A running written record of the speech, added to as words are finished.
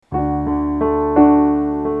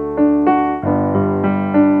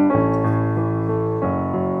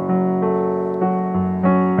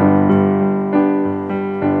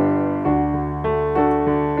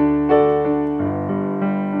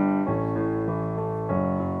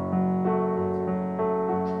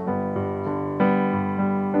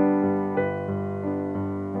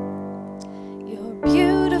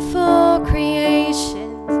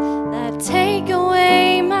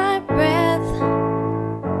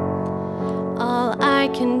I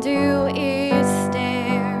can do is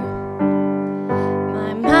stare.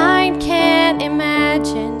 My mind can't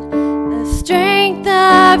imagine the strength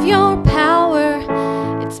of your power.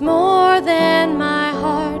 It's more than my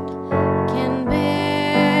heart can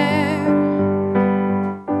bear.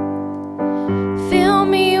 Fill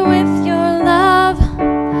me with your love,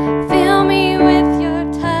 fill me with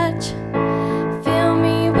your touch, fill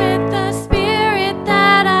me with the spirit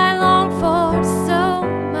that I long for so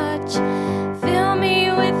much. Fill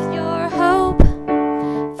me with your hope,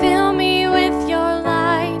 fill me with your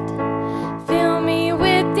light, fill me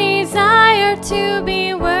with desire to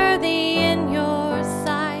be worthy in your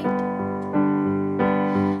sight.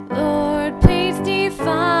 Lord, please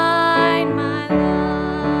define my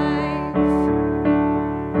life.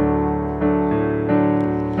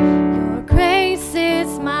 Your grace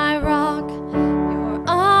is my rock, your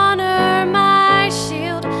honor my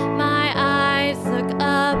shield. My eyes look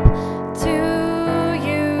up to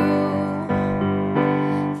you.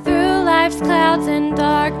 Through life's clouds and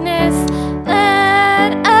darkness,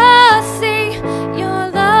 let us see your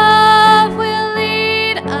love will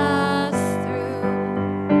lead us through.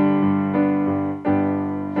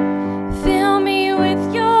 Fill me with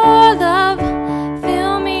your love,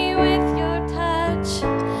 fill me with your touch,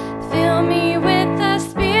 fill me with the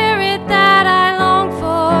spirit that I long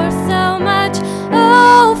for so much.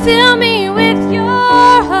 Oh, fill me